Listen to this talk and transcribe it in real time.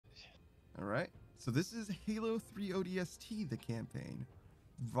All right. So this is Halo 3 ODST, the campaign.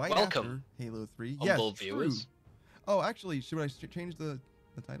 Right Welcome, after Halo 3. humble Yes, viewers. true. Oh, actually, should I change the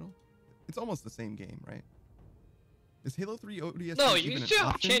title? It's almost the same game, right? Is Halo 3 ODST No, even you an should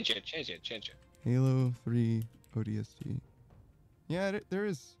option? change it. Halo 3 ODST. Yeah, there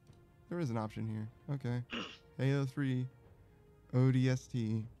is an option here. Okay. Halo 3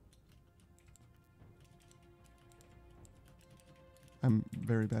 ODST. I'm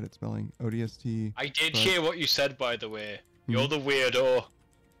very bad at spelling. ODST. I did but- hear what you said, by the way. You're the weirdo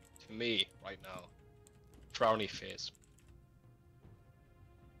to me right now. Frowny face.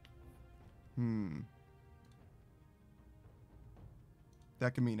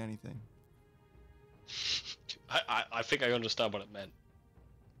 That could mean anything. I think I understand what it meant.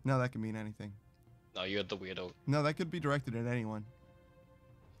 No, that could mean anything. No, you're the weirdo. No, that could be directed at anyone.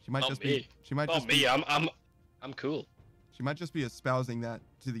 She might Not just me. be. She might Not just me. be. I'm cool. She might just be espousing that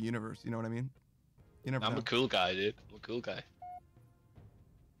to the universe. You know what I mean? You never I'm know. a cool guy, dude. I'm a cool guy.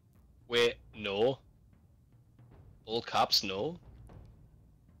 Wait, no. All caps, no.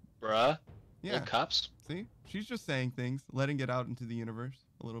 Bruh. Yeah. All caps. See, she's just saying things, letting it out into the universe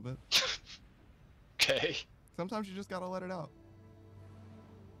a little bit. Okay. Sometimes you just gotta let it out.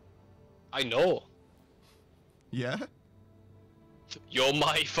 I know. Yeah. You're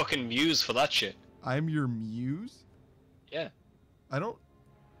my fucking muse for that shit. I'm your muse. Yeah. I don't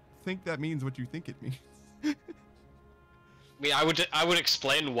think that means what you think it means. I mean, I would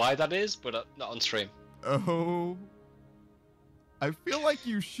explain why that is, but not on stream. Oh. I feel like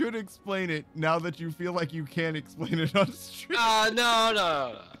you should explain it now that you feel like you can't explain it on stream.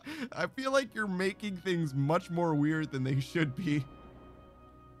 No. I feel like you're making things much more weird than they should be.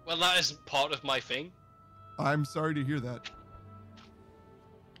 Well, that is part of my thing. I'm sorry to hear that.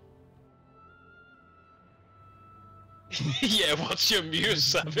 Yeah, what's your muse,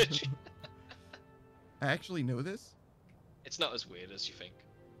 Savage? I actually know this. It's not as weird as you think.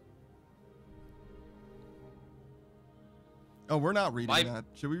 Oh, we're not reading My- that.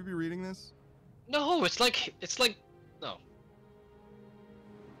 Should we be reading this? No, it's like no.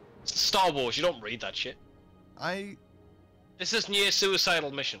 It's Star Wars. You don't read that shit. This is near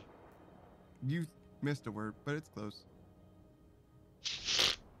suicidal mission. You missed a word, but it's close.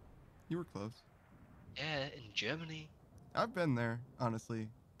 You were close. Yeah, in Germany. I've been there, honestly.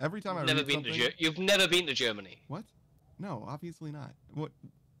 Every time I Never read been something... to You've never been to Germany. What? No, obviously not. What?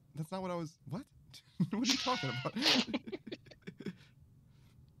 That's not what I was... What? What are you talking about?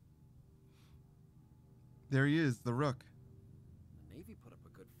 There he is, the Rook. The Navy put up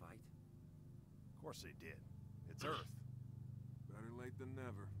a good fight. Of course they did. It's Earth. Better late than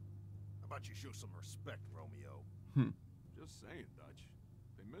never. How about you show some respect, Romeo? Just saying, Dutch.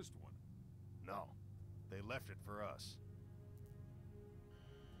 They missed one. No. They left it for us.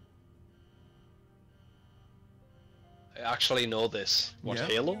 I actually know this. What, Yeah?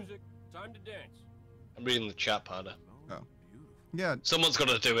 Halo? Music, time to dance. I'm reading the chat, Panda. Oh. Beautiful. Yeah, Someone's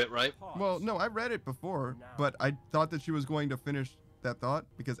gonna do it, right? Pause. well, no, I read it before, but I thought that she was going to finish that thought,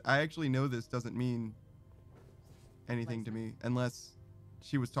 because I actually know this doesn't mean anything to me, unless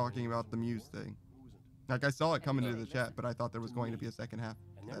she was talking about the Muse thing. Like, I saw it come into the chat, but I thought there was going to be a second half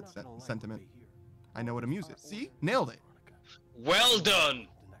And to they're that not gonna like sentiment. what they hear. I know what a Muse is. See? Nailed it. Well done!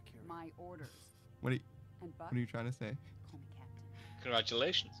 My orders. What are you, And Buck, what are you trying to say? call me Captain.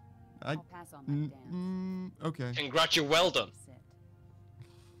 Congratulations. I, I'll pass on that dance. okay. Well done. Sit.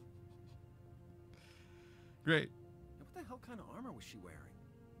 Great. Now, what the hell kind of armor was she wearing?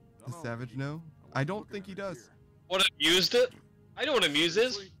 Does Savage know? I don't think he does. What, a Muse it? I know what a Muse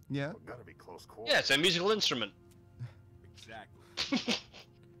is. Yeah? Well, gotta be close quarters. Yeah, it's a musical instrument. Exactly.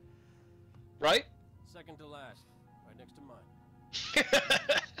 Right? Second to last, right next to mine. You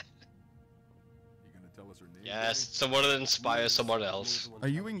gonna tell us her name? Yes, someone to inspire someone else. Are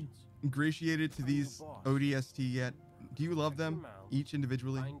you ingratiated to these ODST yet? Do you love them, each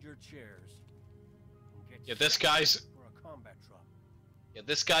individually? Find your chairs. and get Yeah, this guy's- for a combat drop. Yeah,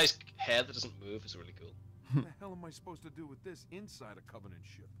 this guy's hair that doesn't move is really cool. What the hell am I supposed to do with this inside a Covenant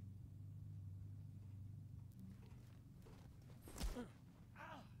ship?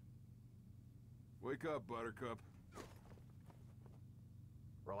 Wake up, Buttercup.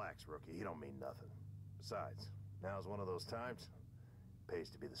 Relax, rookie. He don't mean nothing. Besides, now's one of those times. Pays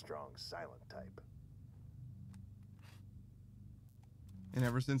to be the strong, silent type. And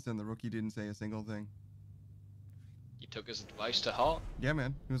ever since then, the Rookie didn't say a single thing. He took his advice to heart. Yeah,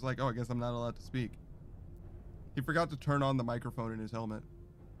 man. He was like, oh, I guess I'm not allowed to speak. He forgot to turn on the microphone in his helmet.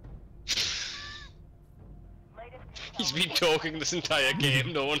 He's been talking this entire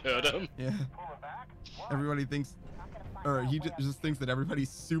game, no one heard him. Yeah. Everybody thinks Or he just thinks that everybody's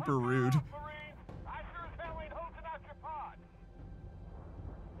super rude.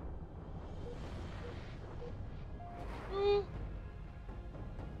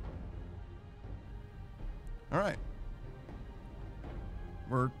 All right.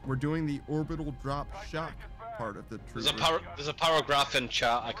 We're doing the orbital drop shock part of the trooper. There's a paragraph in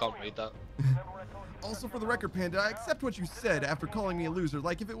chat. I can't read that. Also, for the record, Panda, I accept what you said after calling me a loser.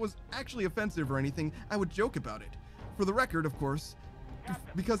 Like, if it was actually offensive or anything, I would joke about it. For the record, of course,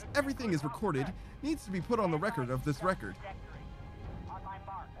 because everything is recorded, needs to be put on the record of this record.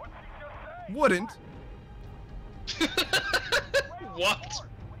 Wouldn't. What?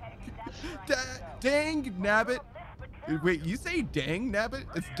 Dang nabbit. Wait, you say dang nabbit?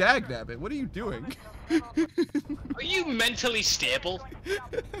 It's dag nabbit. What are you doing? Are you mentally stable?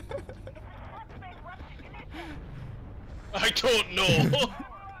 I don't know.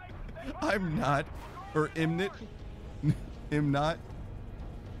 I'm not. Or imnit. Am not.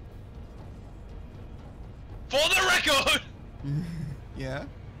 For the record! Yeah?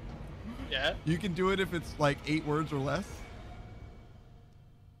 Yeah? You can do it if it's like 8 words or less?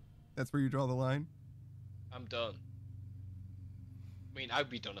 That's where you draw the line? I'm done. I mean, I'd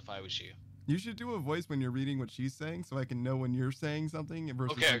be done if I was you. You should do a voice when you're reading what she's saying so I can know when you're saying something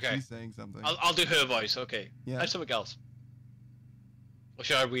versus when she's saying something. I'll do her voice, okay. Yeah. Have something else. Or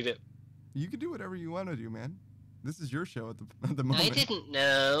should I read it? You can do whatever you want to do, man. This is your show at the moment. I didn't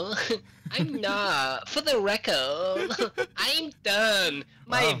know. I'm not. For the record, I'm done.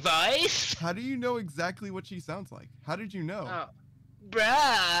 My voice? How do you know exactly what she sounds like? How did you know? Oh.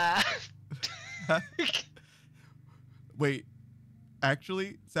 Bruh. Wait.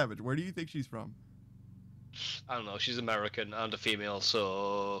 Actually, Savage, where do you think she's from? I don't know. She's American and a female,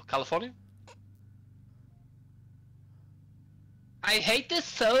 so California? I hate this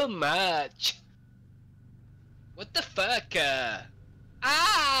so much. What the fuck?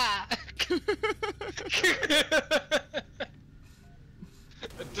 Ah! Did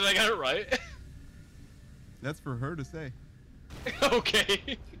I get it right? That's for her to say.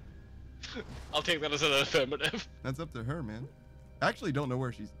 Okay. I'll take that as an affirmative. That's up to her, man. I actually don't know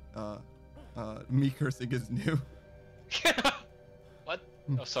where she's. Me cursing is new. What?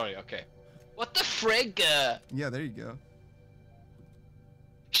 Oh, sorry. Okay. What the frig? Yeah, there you go.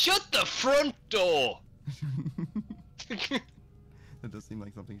 Shut the front door. That does seem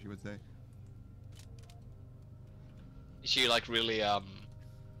like something she would say. Is she like really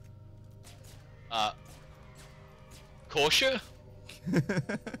kosher?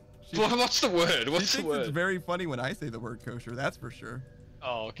 What's the word? What's the word? It's very funny when I say the word kosher, that's for sure.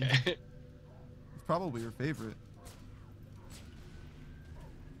 Oh, okay. It's probably her favorite.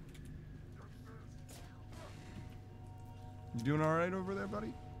 You doing all right over there,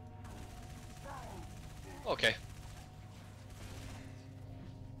 buddy? Okay.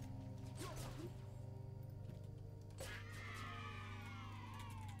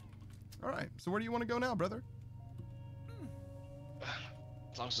 All right. So where do you want to go now, brother?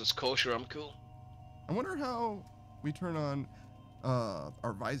 As long as it's kosher, I'm cool. I wonder how we turn on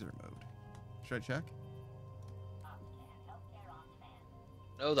our visor mode. Should I check?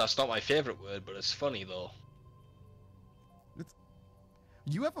 No, that's not my favorite word, but it's funny though.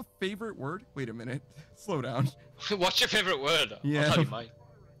 You have a favorite word? Wait a minute. Slow down. What's your favorite word? Yeah. I'll tell you mine.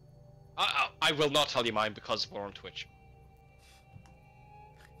 I will not tell you mine because we're on Twitch.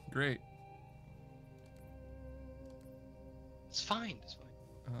 Great. It's fine. It's fine.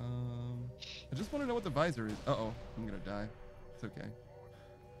 I just want to know what the visor is. Uh-oh. I'm gonna die. It's okay.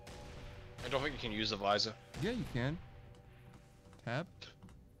 I don't think you can use the visor. Yeah, you can. Tab?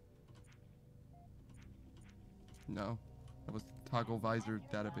 No. That was toggle visor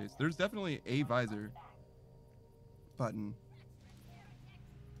database. There's definitely a visor button.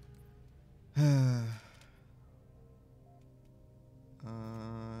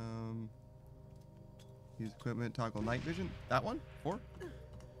 Use equipment, toggle night vision. That one? 4?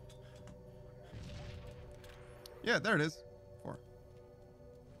 Yeah, there it is. 4.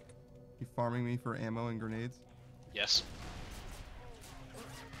 You farming me for ammo and grenades? Yes.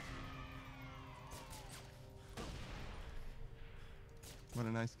 What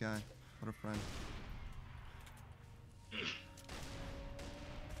a nice guy. What a friend.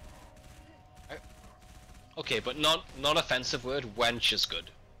 Okay, but non-offensive word. Wench is good.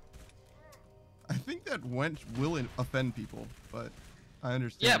 I think that wench will offend people, but I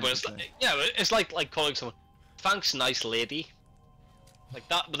understand. Yeah, but it's like calling someone, "Thanks, nice lady." Like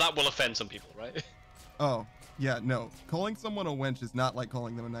that, but that will offend some people, right? Oh, yeah, no. Calling someone a wench is not like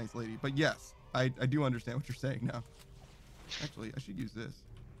calling them a nice lady. But yes, I do understand what you're saying now. Actually, I should use this.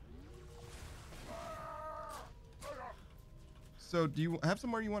 So do you have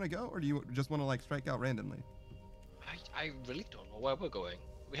somewhere you want to go, or do you just want to like strike out randomly? I really don't know where we're going.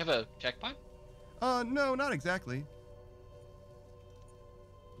 We have a checkpoint? No, not exactly.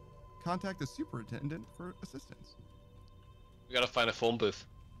 Contact the superintendent for assistance. We gotta find a phone booth.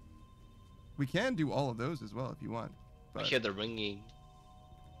 We can do all of those as well if you want. I But hear the ringing.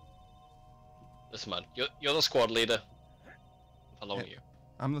 Listen, man, you're the squad leader. I'm following you.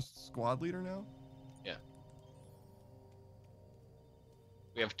 I'm the squad leader now? Yeah.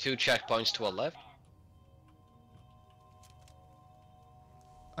 We have 2 checkpoints to our left.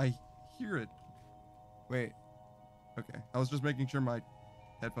 I hear it. Wait. Okay. I was just making sure my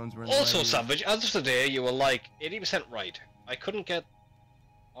headphones were in the Also, right ear. Savage, as of today, you were like 80% right. I couldn't get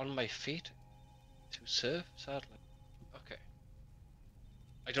on my feet to serve, sadly. Okay.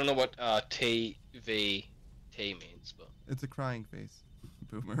 I don't know what TVT means, but... It's a crying face,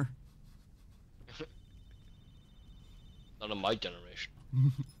 boomer. Not in my generation.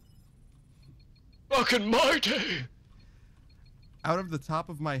 Back in my day! Out of the top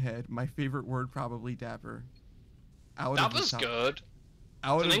of my head, my favorite word probably dapper. Out That of the was top, good.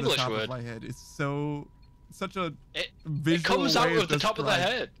 Out It's of an English the top word. of my head. It's such a It visual comes out way of the top of the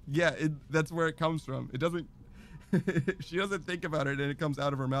describing- head. Yeah, that's where it comes from. It doesn't. She doesn't think about it, and it comes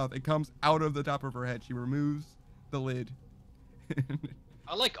out of her mouth. It comes out of the top of her head. She removes the lid.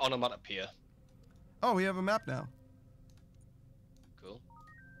 I like onomatopoeia. Oh, we have a map now. Cool.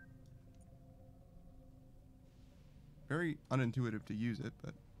 Very unintuitive to use it,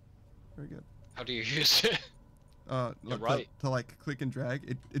 but very good. How do you use it? You're Look, right. to like click and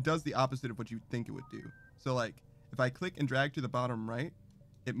drag, it does the opposite of what you'd think it would do. So like, if I click and drag to the bottom right,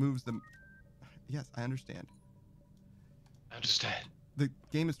 it moves them. Yes, I understand. I understand. The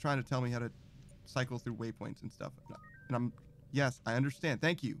game is trying to tell me how to cycle through waypoints and stuff, and I'm. Yes, I understand.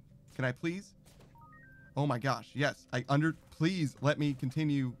 Thank you. Can I please? Oh my gosh, yes. Please let me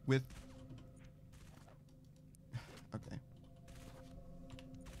continue with. Okay.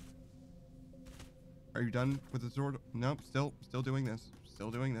 Are you done with the sword? Nope, still doing this.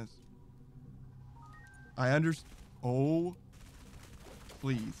 Still doing this. I understand. Oh,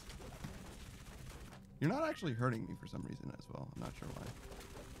 please. You're not actually hurting me for some reason as well. I'm not sure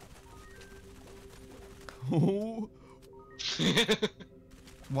why. Oh.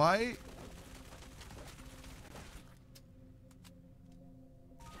 Why?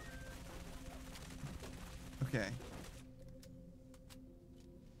 Okay.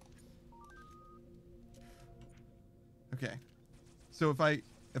 Okay. So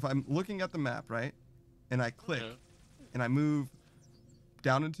if I'm looking at the map, right? And I click Mhm. and I move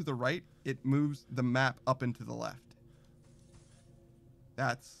down and to the right, it moves the map up and to the left.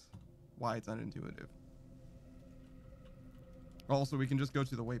 That's why it's unintuitive. Also, we can just go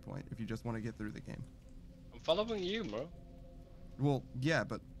to the waypoint if you just want to get through the game. I'm following you, bro. Well, yeah,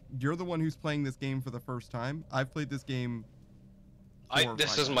 but you're the one who's playing this game for the first time. I've played this game.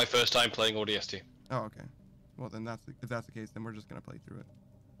 This isn't my first time playing ODST. Oh, okay. Well, then if that's the case, then we're just gonna play through it.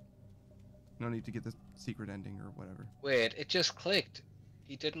 No need to get this secret ending or whatever. Wait, it just clicked.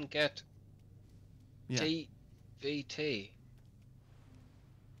 He didn't get Yeah. TVT.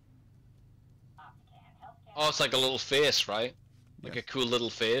 Oh, it's like a little face, right? Like Yes. a cool little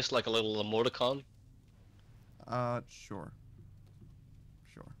face, like a little emoticon. Sure.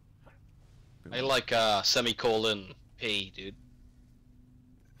 Sure. I like semicolon P, dude.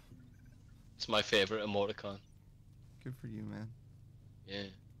 It's my favorite emoticon. Good for you, man. Yeah.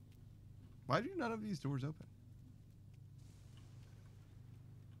 Why do none of these doors open?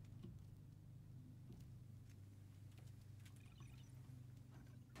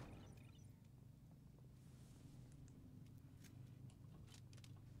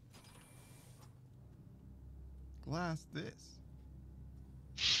 Glass this.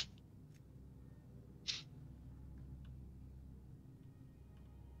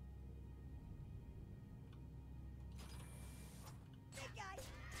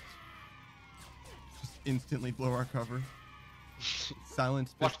 Just instantly blow our cover.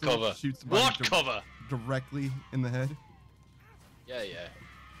 Silence What pistol cover? shoots a bunch What of- cover? directly in the head. Yeah, yeah.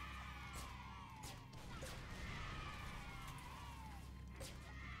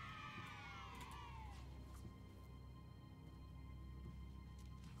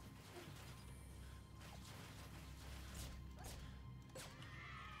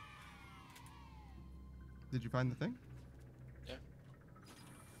 Did you find the thing? Yeah.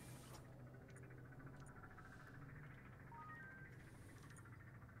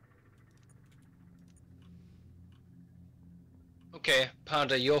 Okay,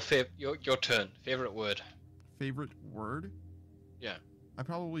 Panda, your turn. Favorite word. Favorite word? Yeah. I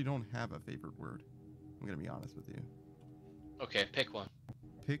probably don't have a favorite word. I'm gonna be honest with you. Okay, pick one.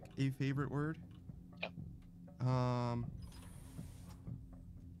 Pick a favorite word. Yep.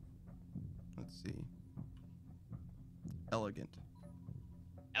 Let's see. Elegant.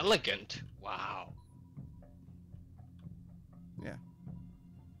 Elegant? Wow. Yeah.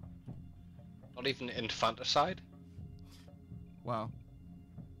 Not even infanticide? Wow.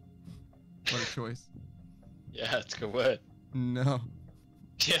 What a choice. Yeah, it's a good word. No.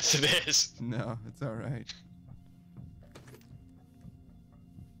 Yes, it is. No, it's all right.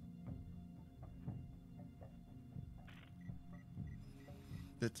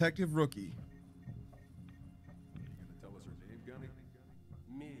 Detective Rookie. Gonna tell us her name, Gunny?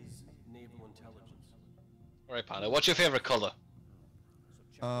 Ms. Naval Intelligence. Alright, Panda, what's your favorite color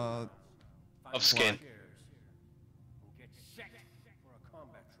So check Uh, of skin? chairs and get set for a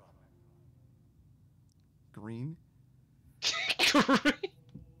combat drop. green. Great.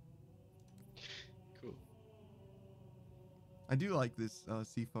 Cool. I do like this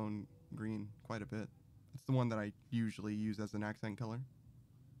seafoam green quite a bit. It's the one that I usually use as an accent color.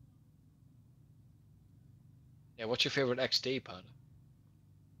 Yeah, what's your favorite XD, Panda?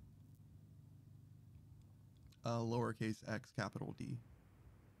 Lowercase x, capital D.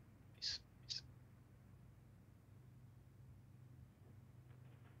 Nice, nice.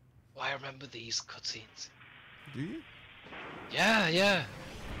 Oh, I remember these cutscenes. Do you? Yeah, yeah.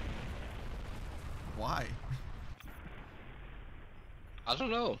 Why? I don't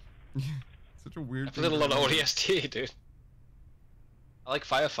know. Such a weird I thing played a to lot of remember. ODST, dude. I like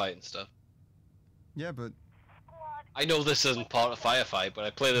firefight and stuff. Yeah, but I know this isn't part of firefight, but I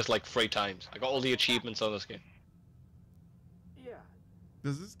played this like 3 times. I got all the achievements on this game. Yeah.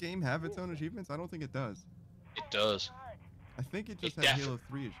 does this game have its own achievements? I don't think it does. It does. I think it just It had defi- Halo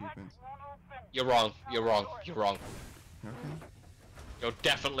 3 achievements. You're wrong. You're wrong. You're wrong. Okay. You're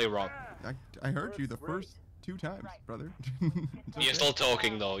definitely wrong. I heard you the first 2 times, brother. It's You're okay. still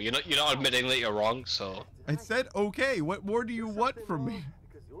talking though. You're not admitting that you're wrong. So I said okay. What more do you want from me?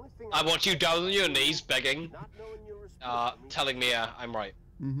 I want you down on your knees begging, telling me I'm right.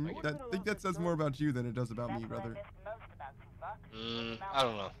 I think that says more about you than it does about me, brother. I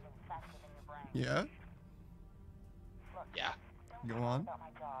don't know. Yeah? Yeah. Go on.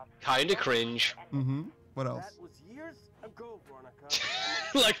 Kinda cringe. Mm-hmm. What else? That was years ago, Veronica.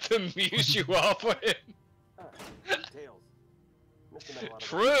 Like the muse you are for him. Details. Must have been a lot of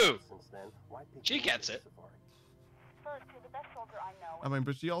True. experience since then. Why pick She me up gets for it. safari? First, you're the best soldier I know. I mean,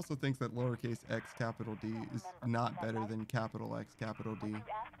 but she also thinks that lowercase x, capital D is not better than capital X, capital D.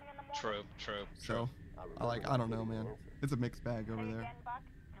 True. True. So, I don't know, man. It's a mixed bag over there.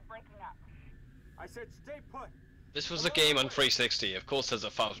 You're breaking up. I said stay put. This was a game on 360. Of course, there's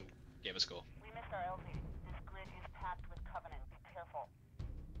 1,000 gamer score. We missed our LZ. This grid is packed with Covenant. Be careful.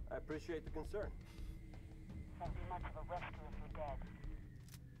 I appreciate the concern. Won't be much of a rescue if you're dead.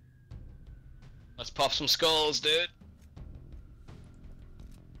 Let's pop some skulls, dude.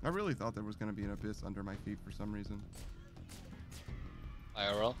 I really thought there was gonna be an abyss under my feet for some reason.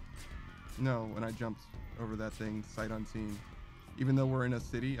 IRL. No, when I jumped over that thing, sight unseen. Even though we're in a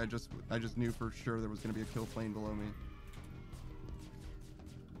city, I just knew for sure there was gonna be a kill plane below me.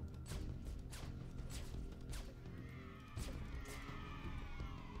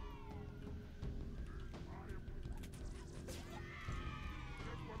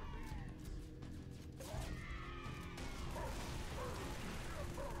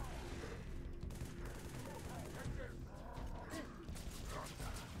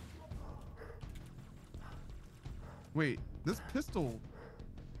 Wait, this pistol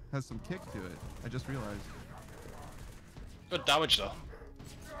has some kick to it. I just realized. Good damage though.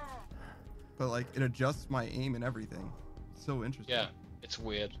 But like, it adjusts my aim and everything. So interesting. Yeah, it's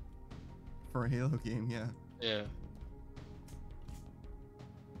weird. For a Halo game, yeah. Yeah.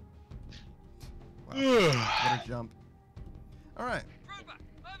 Wow. What a jump. Alright. Trooper,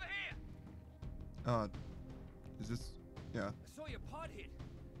 over here! Is this... Yeah. I saw your pod hit.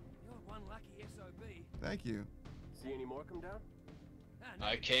 You're one lucky SOB. Thank you. See any more come down?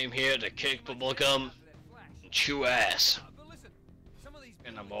 I came here to kick bubblegum and chew ass, But listen, some of these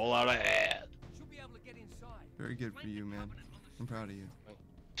and I'm all out of ad. should be able to get inside. Very good for you, man. I'm proud of you.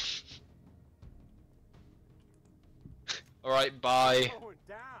 Alright, bye. Going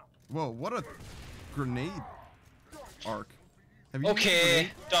down. Whoa, what a grenade arc. Have you used a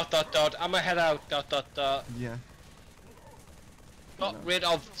Okay, grenade? I'ma head out, Yeah. Got rid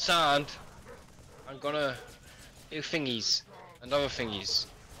of sand. I'm gonna do thingies and other thingies.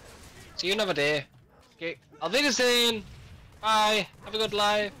 See you another day. Okay, I'll be soon. Bye. Have a good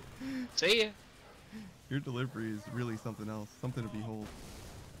life. See ya. Your delivery is really something else. Something to behold.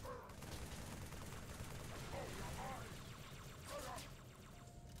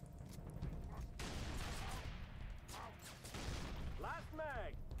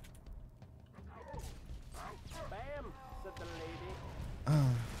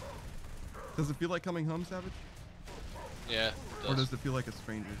 Does it feel like coming home, Savage? Yeah. It Or does. does it feel like a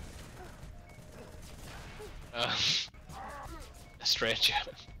stranger? A stranger.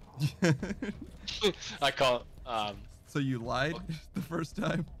 I can't. So you lied the first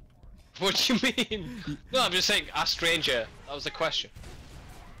time? What do you mean? No, I'm just saying a stranger. That was the question.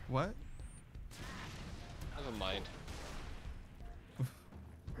 What? Never mind.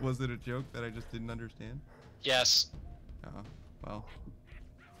 Was it a joke that I just didn't understand? Yes. Oh, well.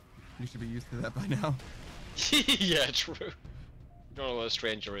 You should be used to that by now. Yeah, true. Don't know what a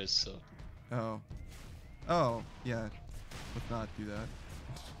stranger is, so. Oh. Oh, yeah. Let's not do that.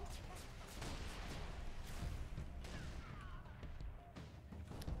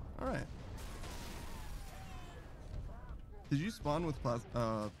 Alright. Did you spawn with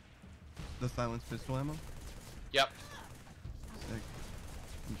the silenced pistol ammo? Yep. Sick.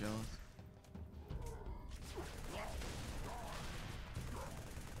 I'm jealous.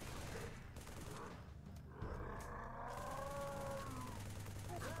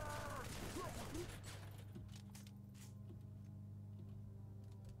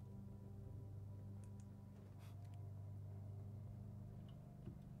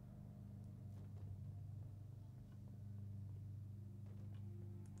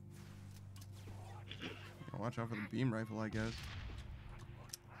 Watch out for the beam rifle, I guess.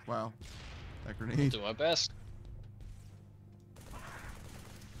 Wow. That grenade. Do my best.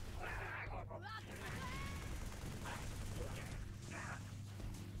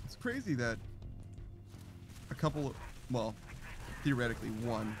 It's crazy that a couple, well, theoretically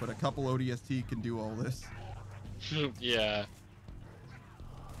one, but a couple ODST can do all this. Yeah.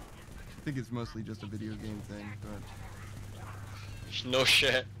 I think it's mostly just a video game thing, but... No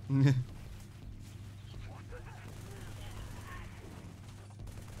shit.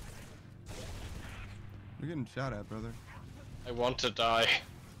 You're getting shot at, brother. I want to die.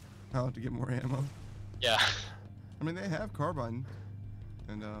 How to get more ammo? Yeah. I mean, they have carbine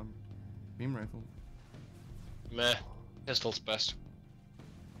and beam rifle. Meh. Pistol's best.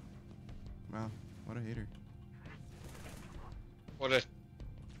 Wow, what a hater. What a...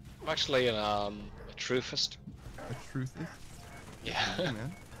 I'm actually a truthist. A truthist? Yeah. Hey,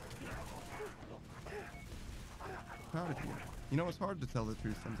 man. Proud of you. You know, it's hard to tell the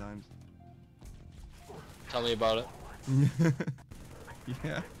truth sometimes. Tell me about it.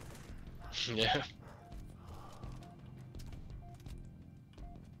 Yeah. Yeah.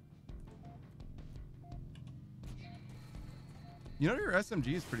 You know, your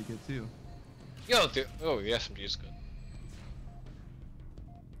SMG is pretty good too. Yo, oh, the SMG is good.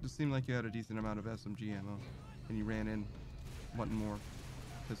 Just seemed like you had a decent amount of SMG ammo, and you ran in wanting more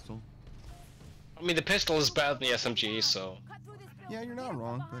pistol. I mean, the pistol is better than the SMG, so. Yeah, you're not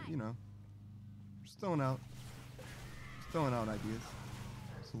wrong, but you know, just throwing out ideas,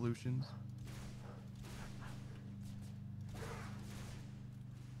 solutions.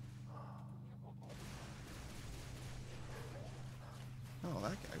 Oh,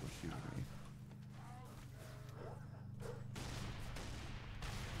 that guy was shooting me.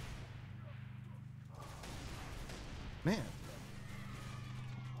 Man,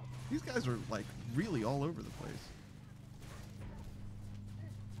 these guys are like really all over the place.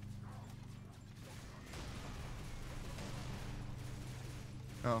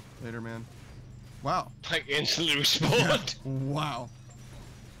 Oh, later, man. Wow. Like, instantly respawned. Wow.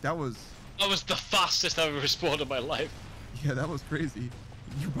 That was... That was the fastest I've ever respawned in my life. Yeah, that was crazy.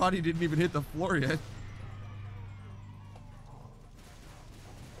 Your body didn't even hit the floor yet.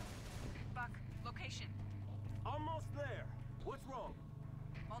 Buck, location. Almost there. What's wrong?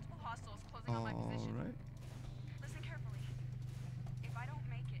 Multiple hostiles closing on my position. Alright. Listen carefully. If I don't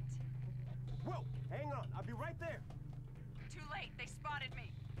make it... Whoa! Hang on. I'll be right there. Too late. They spotted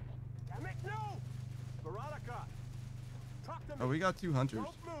me. Damn it! No! Veronica! Talk to me. Oh, we got two hunters.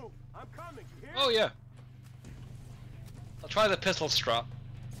 Don't move. I'm coming. You hear? Oh, yeah. I'll try the pistol strap.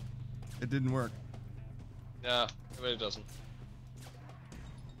 It didn't work. Yeah, it really doesn't.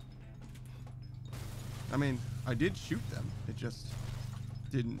 I mean, I did shoot them. It just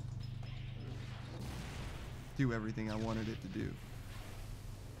didn't do everything I wanted it to do.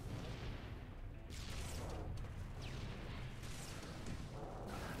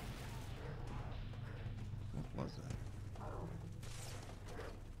 What was that?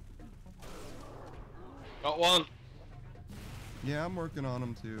 Got one. Yeah, I'm working on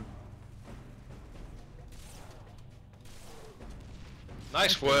them too.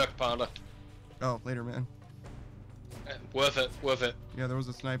 Nice work, Panda. Oh, later, man. Worth it, worth it. Yeah, there was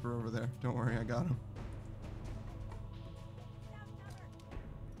a sniper over there. Don't worry, I got him.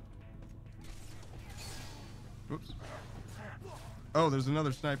 Whoops. Oh, there's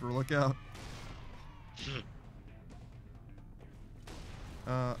another sniper. Look out.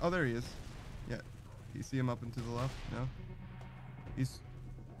 Oh, there he is. Yeah. You see him up and to the left? No?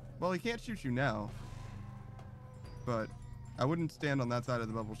 Well, he can't shoot you now. But I wouldn't stand on that side of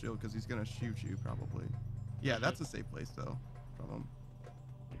the bubble shield because he's going to shoot you probably. Yeah, that's a safe place though from him.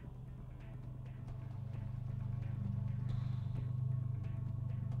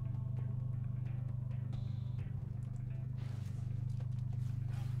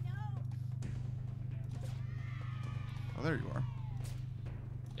 Oh, there you are.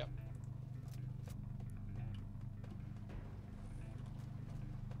 Yep.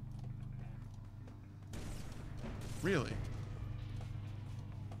 Really?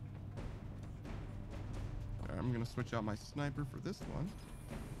 Alright, I'm gonna switch out my sniper for this one.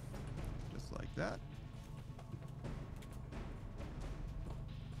 Just like that.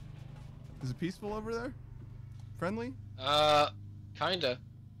 Is it peaceful over there? Friendly? Kinda.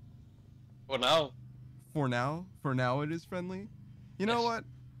 For now. For now it is friendly. You know Yes. what?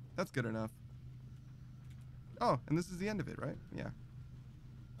 That's good enough. Oh, and this is the end of it, right? Yeah.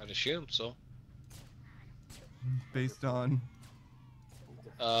 I'd assume so. Based on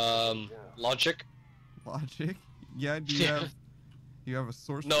Logic? logic. Yeah, do you have a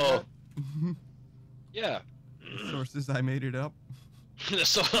source No. for that? Yeah. Sources, I made it up.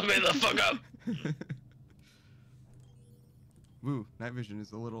 So I made the fuck up. Woo, night vision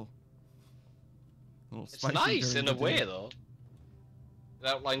is a little It's spicy nice during in a the way day. though. It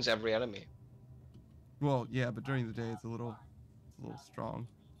outlines every enemy. Well, yeah, but during the day it's a little strong.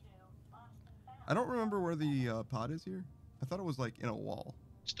 I don't remember where the pod is here. I thought it was like in a wall.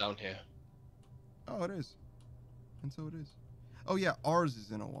 It's down here. Oh, it is. And so it is. Oh yeah, ours is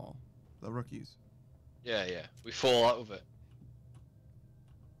in a wall. The rookies. Yeah, yeah. We fall out of it.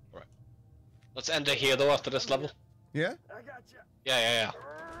 Right. Let's end it here though after this level. Yeah? I got you. Yeah.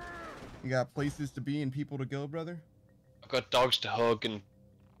 You got places to be and people to go, brother? I've got dogs to hug and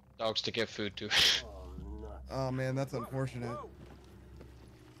dogs to give food to. Oh, nuts. Oh man, that's unfortunate.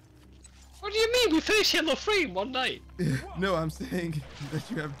 What do you mean? We finished Halo 3 in one night. No, I'm saying that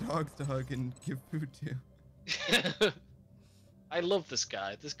you have dogs to hug and give food to. I love this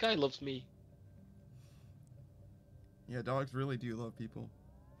guy. This guy loves me. Yeah, dogs really do love people.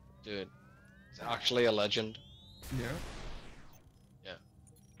 Dude. He's actually a legend. Yeah? Yeah.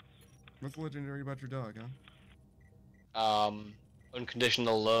 What's legendary about your dog, huh?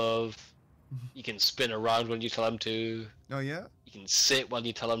 Unconditional love. He can spin around when you tell him to. Oh yeah? He can sit when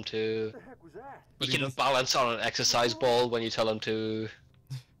you tell him to. What the heck was that? But He he can does- balance on an exercise ball when you tell him to.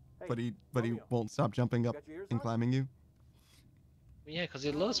 Hey, But he Romeo, won't stop jumping up got your ears and on? climbing you. Yeah, because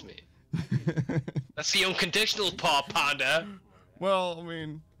he loves me. That's the unconditional part, Panda. Well, I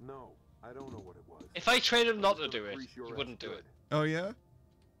mean, No, I don't know what it was. If I trained him not to do it, he wouldn't do it. oh yeah?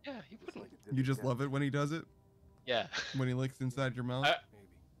 Yeah, he wouldn't. You just love it when he does it? Yeah. When he licks inside your mouth?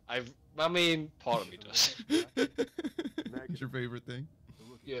 I mean, part of me does. It's your favorite thing?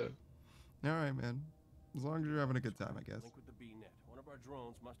 Yeah. Alright, man. As long as you're having a good time, I guess. Link with the B-net. One of our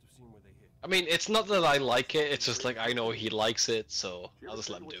drones must have seen where they hit. I mean, it's not that I like it, it's just like I know he likes it, so You I'll ever just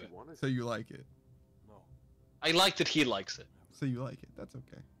say let him what do you it. wanted? So you like it. No. I like that he likes it. So you like it. That's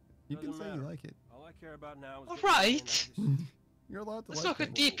okay. You can Doesn't say you matter. like it. All I care about now is Alright. You're allowed to Let's like not get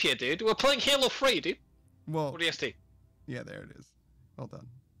it. deep here, dude. We're playing Halo 3, dude. Well, ODST. yeah, there it is. Well done.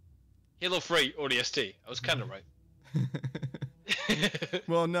 Halo 3, ODST. I was kind of right.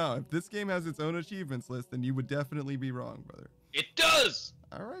 Well, no. If this game has its own achievements list, then you would definitely be wrong, brother. It does!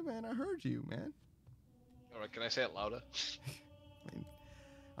 Alright, man. I heard you, man. Alright, can I say it louder? I mean,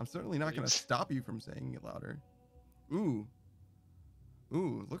 I'm certainly not going to Please. stop you from saying it louder. Ooh.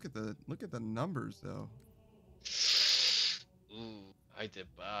 Ooh, look at the numbers, though. Ooh, I did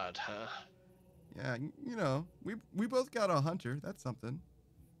bad, huh? Yeah, you know, we both got a hunter. That's something.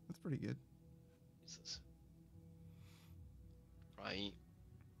 That's pretty good. Jesus. Right.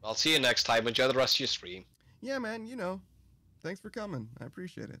 I'll see you next time. Enjoy the rest of your stream. Yeah, man, you know. Thanks for coming. I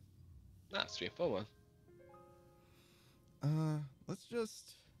appreciate it. Nah, it's been fun, man. Let's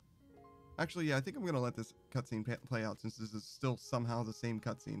just... Actually, yeah, I think I'm going to let this cutscene play out since this is still somehow the same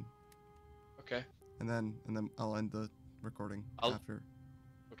cutscene. Okay. And then I'll end the recording I'll- after.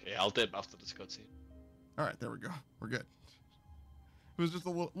 Okay, I'll dip after this cutscene. All right, there we go. We're good. It was just a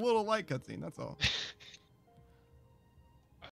little light cutscene, that's all.